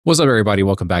What's up, everybody?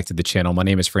 Welcome back to the channel. My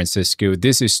name is Francisco.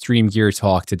 This is Stream Gear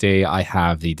Talk. Today, I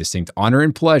have the distinct honor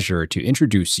and pleasure to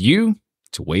introduce you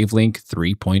to Wavelink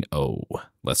 3.0.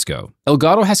 Let's go.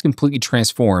 Elgato has completely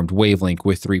transformed Wavelink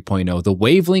with 3.0. The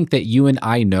Wavelink that you and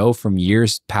I know from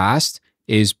years past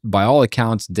is, by all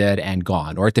accounts, dead and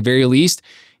gone, or at the very least,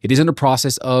 it is in the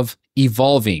process of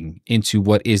evolving into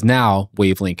what is now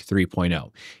Wavelink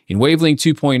 3.0. In Wavelink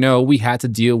 2.0, we had to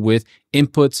deal with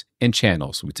inputs and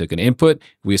channels. We took an input,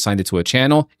 we assigned it to a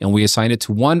channel, and we assigned it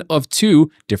to one of two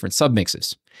different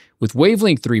submixes. With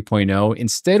Wavelink 3.0,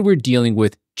 instead we're dealing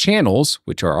with channels,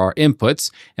 which are our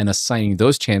inputs, and assigning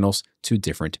those channels to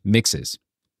different mixes,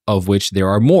 of which there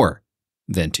are more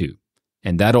than two.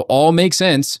 And that'll all make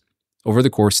sense over the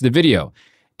course of the video.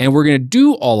 And we're going to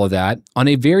do all of that on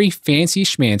a very fancy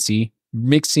schmancy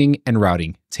mixing and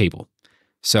routing table.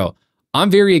 So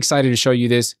I'm very excited to show you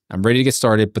this. I'm ready to get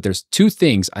started, but there's two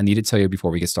things I need to tell you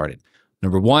before we get started.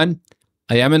 Number one,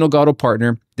 I am an Elgato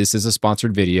partner. This is a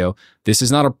sponsored video. This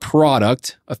is not a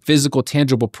product, a physical,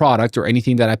 tangible product or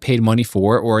anything that I paid money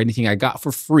for or anything I got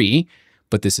for free,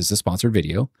 but this is a sponsored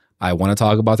video. I want to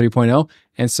talk about 3.0,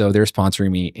 and so they're sponsoring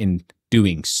me in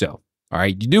doing so. All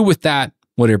right, you do with that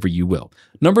whatever you will.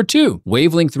 Number two,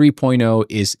 Wavelink 3.0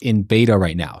 is in beta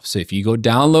right now. So if you go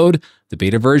download the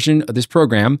beta version of this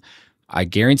program, I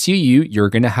guarantee you're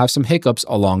going to have some hiccups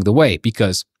along the way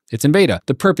because it's in beta.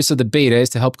 The purpose of the beta is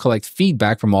to help collect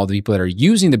feedback from all the people that are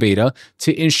using the beta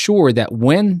to ensure that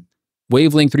when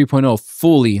Wavelink 3.0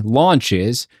 fully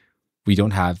launches, we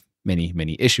don't have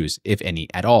many issues, if any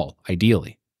at all,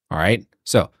 ideally. All right.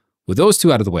 So with those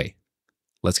two out of the way,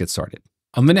 let's get started.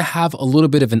 I'm going to have a little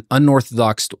bit of an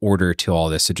unorthodox order to all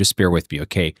this, so just bear with me,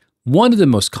 okay? One of the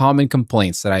most common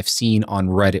complaints that I've seen on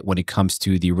Reddit when it comes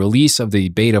to the release of the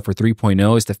beta for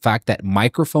 3.0 is the fact that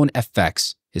microphone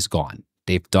FX is gone.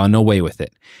 They've done away with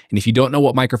it. And if you don't know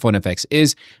what microphone FX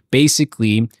is,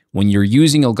 basically when you're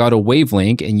using Elgato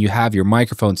Wavelink and you have your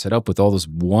microphone set up with all those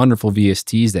wonderful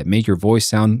VSTs that make your voice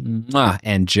sound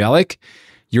angelic,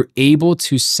 you're able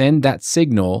to send that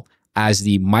signal as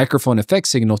the microphone effect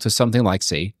signal to something like,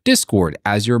 say, Discord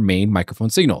as your main microphone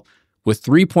signal. With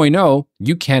 3.0,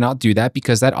 you cannot do that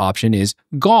because that option is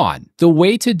gone. The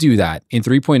way to do that in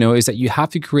 3.0 is that you have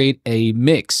to create a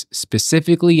mix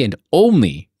specifically and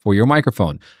only for your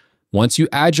microphone. Once you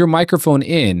add your microphone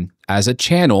in as a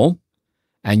channel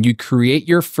and you create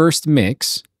your first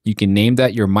mix, you can name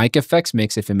that your mic effects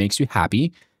mix if it makes you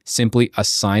happy. Simply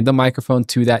assign the microphone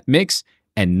to that mix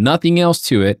and nothing else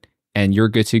to it, and you're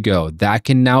good to go. That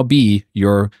can now be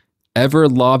your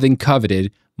ever-loved and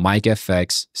coveted mic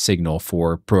FX signal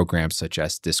for programs such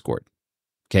as Discord.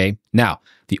 Okay, now,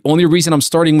 the only reason I'm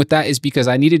starting with that is because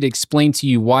I needed to explain to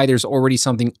you why there's already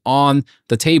something on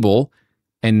the table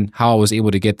and how I was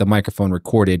able to get the microphone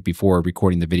recorded before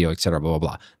recording the video, etc. Blah,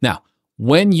 blah, blah. Now,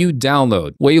 when you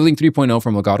download Wavelink 3.0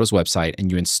 from Elgato's website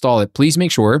and you install it, please make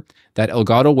sure that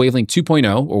Elgato Wavelink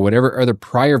 2.0 or whatever other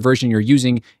prior version you're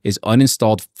using is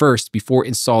uninstalled first before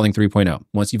installing 3.0.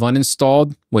 Once you've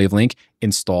uninstalled Wavelink,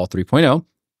 install 3.0,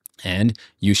 and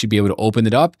you should be able to open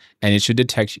it up and it should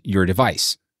detect your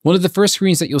device. One of the first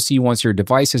screens that you'll see once your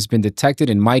device has been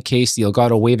detected, in my case, the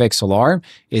Elgato Wave XLR,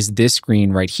 is this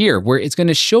screen right here, where it's going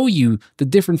to show you the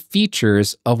different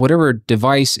features of whatever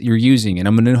device you're using. And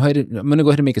I'm going to go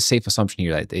ahead and make a safe assumption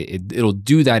here that it'll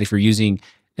do that if you're using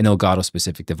an Elgato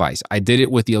specific device. I did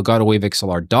it with the Elgato Wave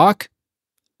XLR dock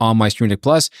on my Stream Deck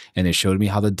Plus, and it showed me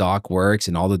how the dock works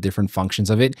and all the different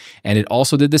functions of it. And it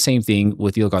also did the same thing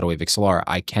with the Elgato Wave XLR.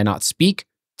 I cannot speak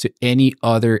to any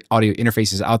other audio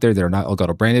interfaces out there that are not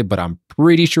Elgato branded, but I'm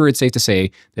pretty sure it's safe to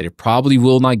say that it probably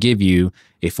will not give you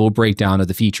a full breakdown of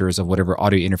the features of whatever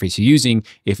audio interface you're using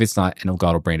if it's not an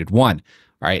Elgato branded one.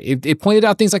 All right, it pointed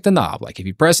out things like the knob. Like if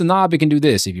you press the knob, it can do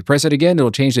this. If you press it again, it'll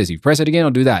change this. If you press it again,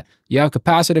 it'll do that. You have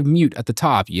capacitive mute at the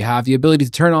top. You have the ability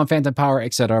to turn on phantom power,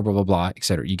 etc., blah, blah, blah,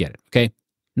 etc. You get it, okay?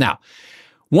 Now,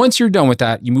 once you're done with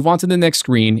that, you move on to the next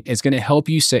screen. It's going to help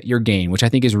you set your gain, which I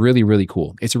think is really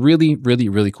cool. It's really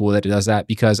cool that it does that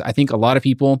because I think a lot of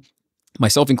people,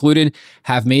 myself included,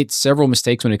 have made several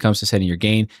mistakes when it comes to setting your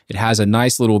gain. It has a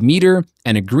nice little meter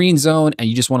and a green zone, and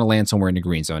you just want to land somewhere in the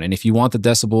green zone. And if you want the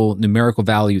decibel numerical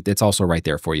value, that's also right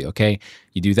there for you, okay?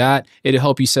 You do that. It'll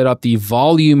help you set up the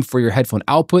volume for your headphone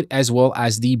output as well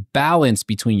as the balance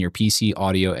between your PC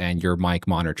audio and your mic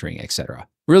monitoring, etc.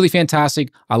 Really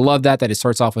fantastic. I love that it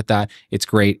starts off with that. It's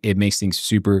great. It makes things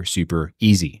super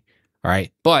easy. All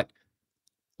right. But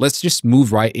let's just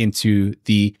move right into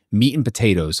the meat and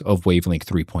potatoes of Wavelink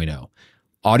 3.0.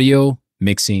 Audio,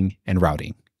 mixing, and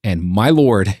routing. And my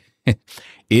lord, it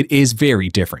is very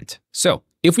different. So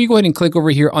if we go ahead and click over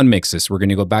here on mixes, we're going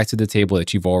to go back to the table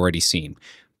that you've already seen.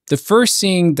 The first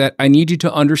thing that I need you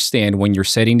to understand when you're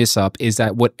setting this up is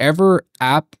that whatever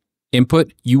app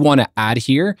input you want to add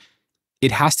here,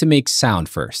 it has to make sound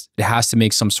first. It has to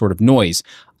make some sort of noise.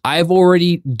 I've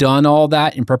already done all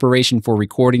that in preparation for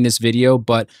recording this video,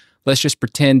 but let's just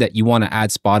pretend that you want to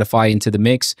add Spotify into the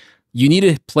mix. You need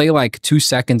to play like 2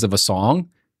 seconds of a song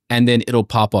and then it'll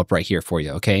pop up right here for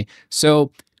you, okay?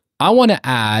 So I want to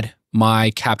add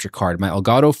my capture card, my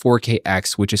Elgato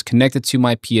 4KX, which is connected to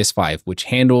my PS5, which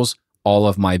handles all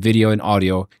of my video and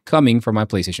audio coming from my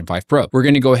PlayStation 5 Pro. We're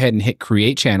going to go ahead and hit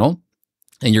create channel,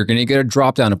 and you're going to get a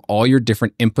drop down of all your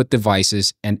different input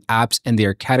devices and apps, and they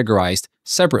are categorized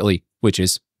separately, which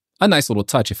is a nice little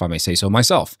touch, if I may say so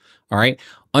myself. All right.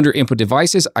 Under input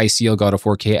devices, I see Elgato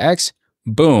 4KX.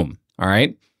 Boom. All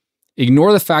right.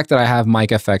 Ignore the fact that I have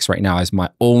Mic FX right now as my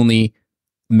only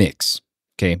mix.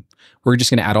 Okay. We're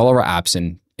just going to add all of our apps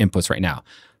and inputs right now.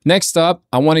 Next up,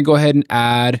 I want to go ahead and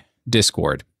add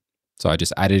Discord. So I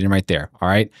just added it in right there. All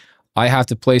right. I have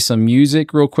to play some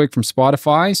music real quick from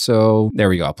Spotify. So there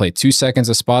we go. I'll play 2 seconds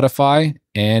of Spotify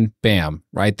and bam,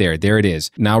 right there. There it is.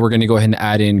 Now we're going to go ahead and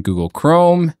add in Google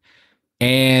Chrome.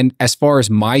 And as far as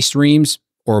my streams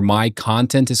or my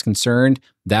content is concerned,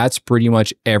 that's pretty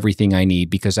much everything I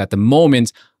need, because at the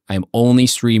moment, I'm only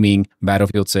streaming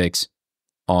Battlefield 6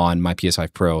 on my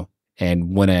PS5 Pro.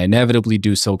 And when I inevitably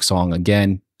do Silksong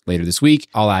again later this week,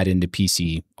 I'll add in the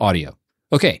PC audio.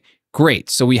 Okay, great.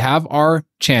 So we have our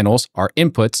channels, our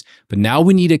inputs, but now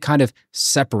we need to kind of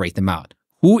separate them out.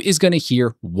 Who is going to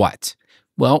hear what?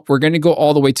 Well, we're going to go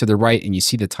all the way to the right, and you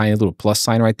see the tiny little plus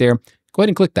sign right there. Go ahead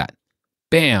and click that.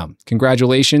 Bam,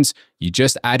 congratulations. You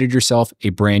just added yourself a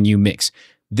brand new mix.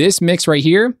 This mix right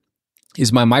here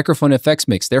is my microphone effects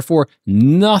mix. Therefore,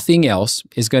 nothing else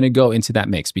is going to go into that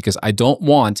mix, because I don't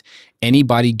want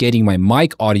anybody getting my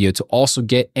mic audio to also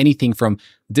get anything from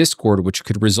Discord, which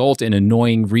could result in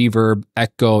annoying reverb,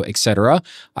 echo, etc.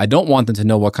 I don't want them to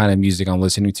know what kind of music I'm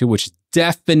listening to, which is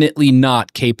definitely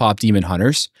not K-pop Demon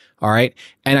Hunters. All right.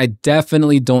 And I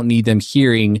definitely don't need them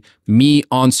hearing me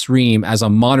on stream as I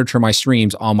monitor my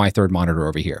streams on my third monitor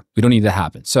over here. We don't need that to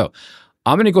happen. So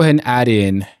I'm going to go ahead and add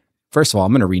in, first of all,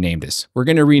 I'm going to rename this. We're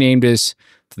going to rename this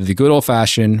to the good old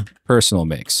fashioned personal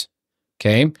mix.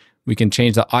 Okay. We can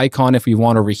change the icon if we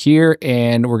want over here.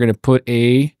 And we're going to put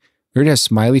we already have a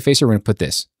smiley face. We're going to put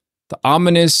this, the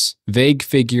ominous, vague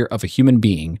figure of a human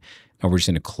being. And we're just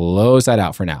going to close that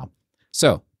out for now.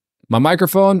 So my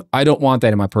microphone, I don't want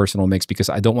that in my personal mix because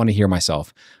I don't want to hear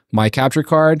myself. My capture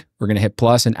card, we're going to hit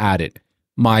plus and add it.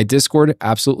 My Discord,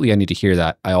 absolutely, I need to hear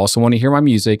that. I also want to hear my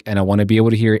music, and I want to be able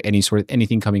to hear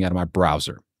anything coming out of my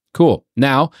browser. Cool.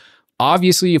 Now,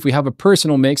 obviously, if we have a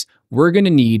personal mix, we're going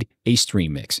to need a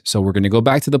stream mix. So we're going to go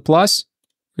back to the plus.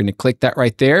 We're going to click that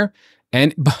right there.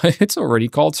 But it's already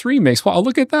called stream mix. Wow,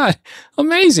 look at that.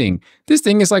 Amazing. This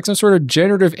thing is like some sort of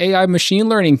generative AI machine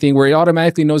learning thing where it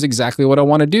automatically knows exactly what I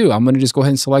want to do. I'm going to just go ahead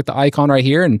and select the icon right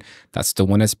here. And that's the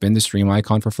one that's been the stream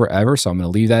icon for forever. So I'm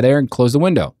going to leave that there and close the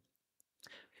window.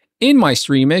 In my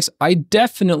stream mix, I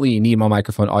definitely need my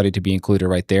microphone audio to be included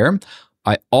right there.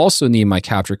 I also need my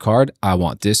capture card. I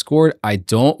want Discord. I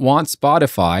don't want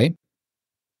Spotify.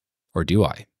 Or do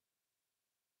I?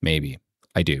 Maybe.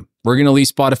 I do. We're going to leave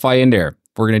Spotify in there.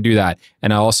 We're going to do that.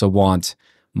 And I also want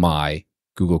my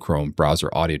Google Chrome browser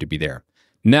audio to be there.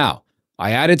 Now,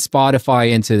 I added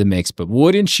Spotify into the mix, but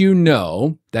wouldn't you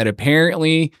know that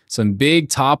apparently some big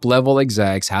top level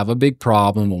execs have a big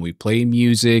problem when we play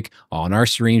music on our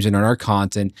streams and on our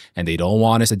content, and they don't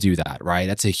want us to do that, right?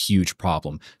 That's a huge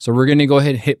problem. So we're going to go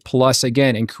ahead and hit plus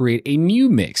again and create a new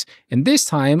mix. And this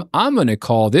time I'm going to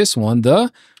call this one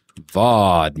the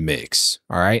VOD mix.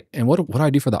 All right. And what do I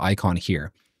do for the icon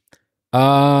here?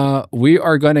 We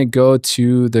are going to go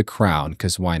to the crown,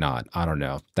 because why not? I don't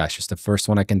know. That's just the first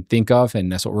one I can think of, and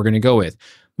that's what we're going to go with.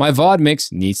 My VOD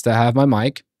mix needs to have my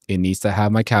mic. It needs to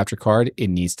have my capture card. It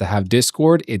needs to have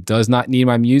Discord. It does not need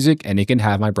my music, and it can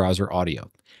have my browser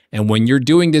audio. And when you're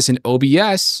doing this in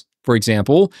OBS, for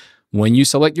example, when you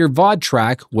select your VOD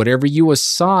track, whatever you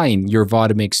assign your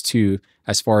VOD mix to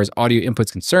as far as audio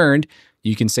input's concerned,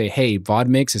 you can say, hey, VOD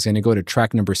mix is going to go to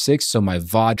track number 6. So my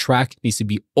VOD track needs to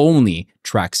be only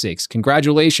track 6.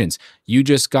 Congratulations. You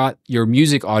just got your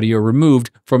music audio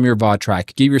removed from your VOD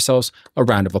track. Give yourselves a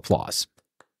round of applause.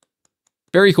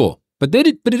 Very cool. But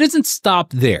it doesn't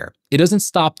stop there. It doesn't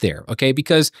stop there, okay?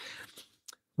 Because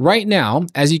right now,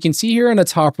 as you can see here in the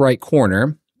top right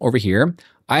corner over here,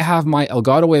 I have my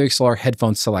Elgato Wave XLR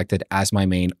headphones selected as my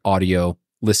main audio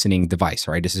listening device,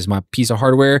 right? This is my piece of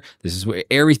hardware. This is where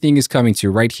everything is coming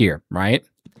to right here, right?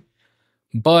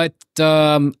 But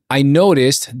I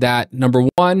noticed that number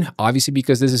one, obviously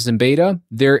because this is in beta,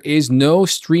 there is no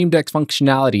Stream Deck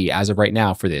functionality as of right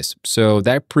now for this. So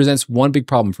that presents one big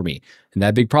problem for me. And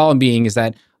that big problem being is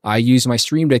that I use my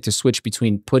Stream Deck to switch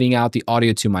between putting out the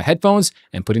audio to my headphones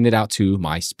and putting it out to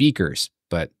my speakers.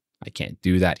 But I can't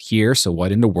do that here. So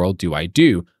what in the world do I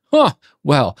do?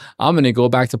 Well, I'm going to go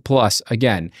back to Plus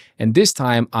again. And this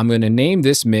time I'm going to name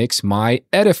this mix my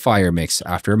Edifier mix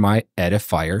after my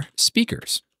Edifier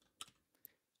speakers.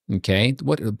 Okay.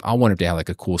 I want it to have like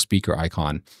a cool speaker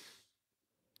icon.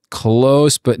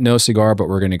 Close, but no cigar, but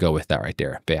we're going to go with that right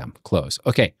there. Bam, close.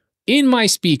 Okay. In my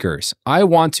speakers, I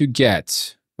want to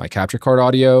get my capture card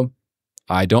audio.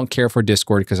 I don't care for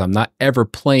Discord because I'm not ever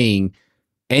playing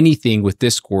anything with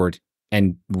Discord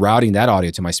and routing that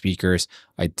audio to my speakers.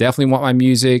 I definitely want my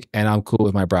music, and I'm cool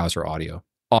with my browser audio.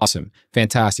 Awesome,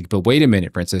 fantastic. But wait a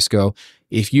minute, Francisco.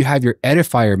 If you have your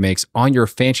Edifier mix on your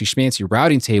fancy schmancy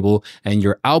routing table and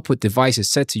your output device is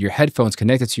set to your headphones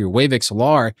connected to your Wave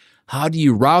XLR, how do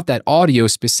you route that audio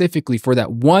specifically for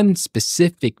that one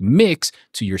specific mix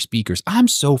to your speakers? I'm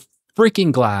so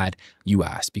freaking glad you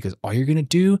asked, because all you're gonna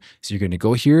do is you're gonna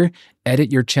go here,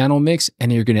 edit your channel mix,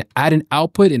 and you're gonna add an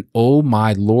output, and oh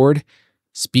my Lord,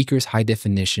 speakers high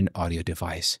definition audio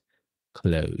device.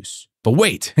 Close. But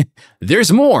wait,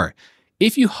 there's more.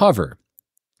 If you hover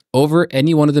over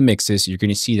any one of the mixes, you're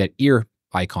gonna see that ear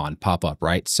icon pop up,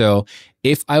 right? So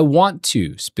if I want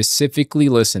to specifically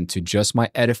listen to just my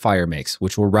Edifier mix,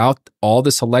 which will route all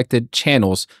the selected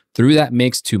channels through that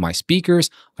mix to my speakers,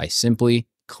 I simply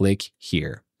click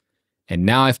here. And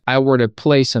now if I were to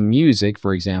play some music,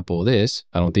 for example, this,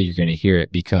 I don't think you're going to hear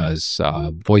it because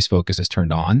voice focus is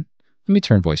turned on. Let me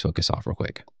turn voice focus off real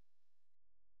quick.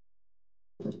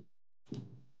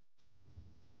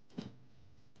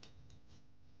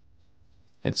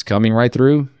 It's coming right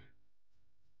through.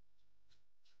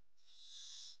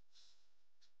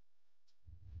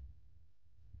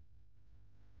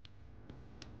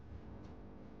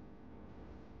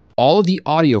 All of the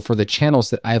audio for the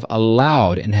channels that I've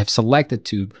allowed and have selected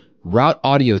to route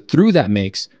audio through that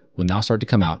mix will now start to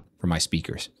come out from my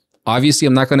speakers. Obviously,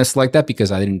 I'm not going to select that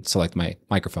because I didn't select my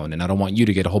microphone, and I don't want you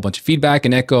to get a whole bunch of feedback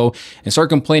and echo and start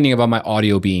complaining about my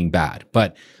audio being bad.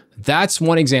 But that's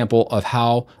one example of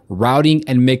how routing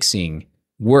and mixing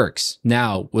works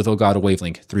now with Elgato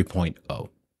Wavelink 3.0.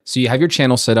 So you have your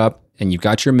channel set up and you've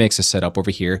got your mixes set up over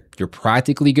here. You're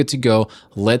practically good to go.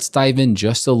 Let's dive in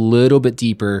just a little bit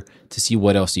deeper to see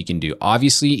what else you can do.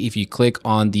 Obviously, if you click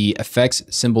on the effects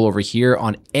symbol over here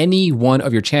on any one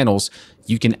of your channels,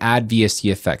 you can add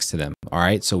VST effects to them. All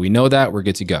right, so we know that we're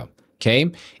good to go.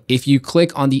 Okay, if you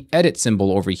click on the edit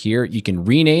symbol over here, you can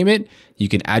rename it, you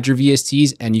can add your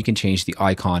VSTs, and you can change the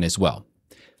icon as well.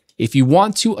 If you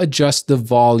want to adjust the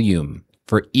volume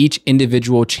for each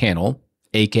individual channel,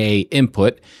 aka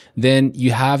input, then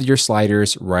you have your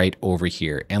sliders right over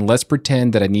here. And let's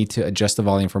pretend that I need to adjust the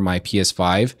volume for my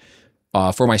PS5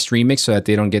 for my stream mix so that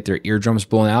they don't get their eardrums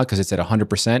blown out because it's at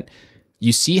 100%.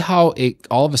 You see how it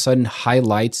all of a sudden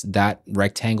highlights that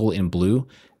rectangle in blue?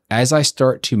 As I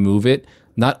start to move it,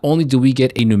 not only do we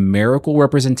get a numerical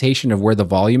representation of where the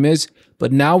volume is,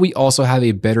 but now we also have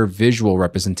a better visual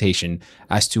representation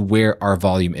as to where our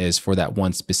volume is for that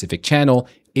one specific channel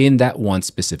in that one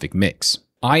specific mix.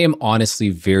 I am honestly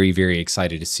very, very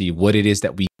excited to see what it is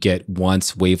that we get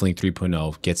once Wavelink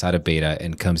 3.0 gets out of beta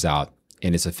and comes out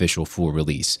in its official full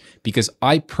release. Because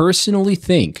I personally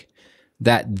think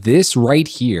that this right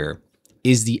here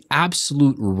is the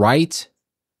absolute right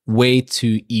way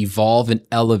to evolve and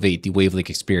elevate the Wavelink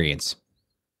experience.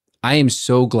 I am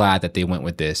so glad that they went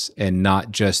with this and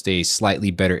not just a slightly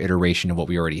better iteration of what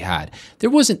we already had. There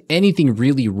wasn't anything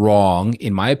really wrong,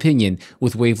 in my opinion,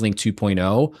 with Wavelink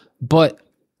 2.0, but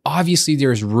obviously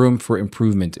there's room for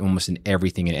improvement almost in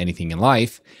everything and anything in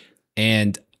life.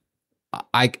 And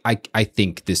I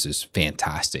think this is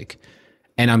fantastic.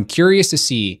 And I'm curious to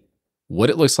see what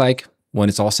it looks like when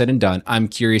it's all said and done. I'm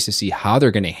curious to see how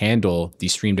they're going to handle the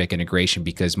Stream Deck integration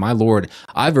because, my Lord,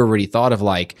 I've already thought of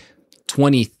like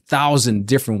 20,000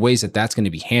 different ways that that's going to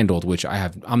be handled, which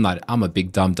I'm a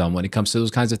big dum-dum when it comes to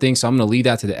those kinds of things. So I'm going to leave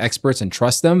that to the experts and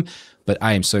trust them. But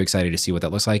I am so excited to see what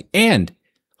that looks like. And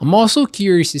I'm also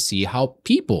curious to see how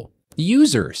people,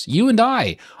 users, you and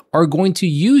I, are going to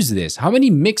use this. How many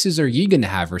mixes are you going to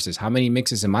have versus how many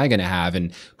mixes am I going to have?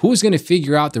 And who's going to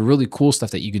figure out the really cool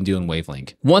stuff that you can do in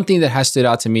Wavelink? One thing that has stood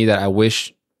out to me that I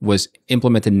wish was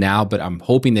implemented now, but I'm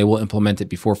hoping they will implement it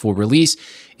before full release,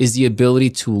 is the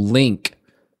ability to link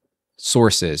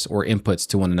sources or inputs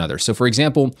to one another. So for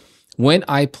example, when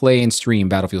I play and stream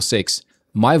Battlefield 6,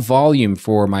 my volume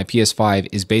for my PS5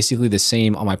 is basically the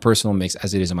same on my personal mix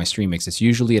as it is on my stream mix. It's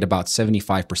usually at about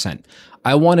 75%.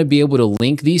 I want to be able to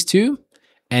link these two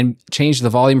and change the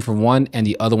volume from one and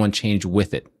the other one change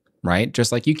with it, right?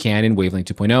 Just like you can in Wavelink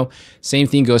 2.0. Same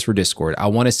thing goes for Discord. I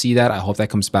want to see that. I hope that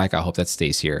comes back. I hope that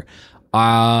stays here.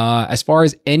 As far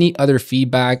as any other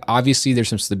feedback, obviously there's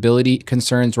some stability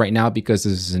concerns right now because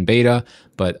this is in beta,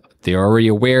 but they're already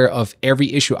aware of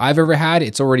every issue I've ever had.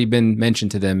 It's already been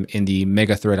mentioned to them in the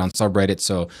mega thread on subreddit,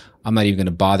 so I'm not even going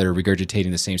to bother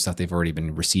regurgitating the same stuff they've already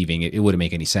been receiving. It wouldn't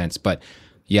make any sense. But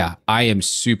yeah, I am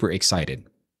super excited.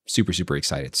 Super, super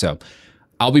excited. So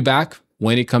I'll be back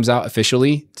when it comes out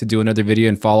officially to do another video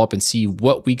and follow up and see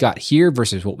what we got here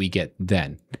versus what we get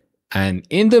then. And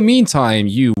in the meantime,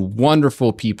 you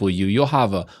wonderful people, you'll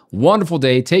have a wonderful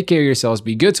day. Take care of yourselves.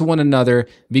 Be good to one another.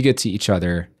 Be good to each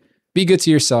other. Be good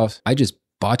to yourself. I just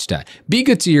botched that. Be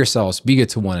good to yourselves. Be good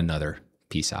to one another.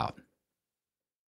 Peace out.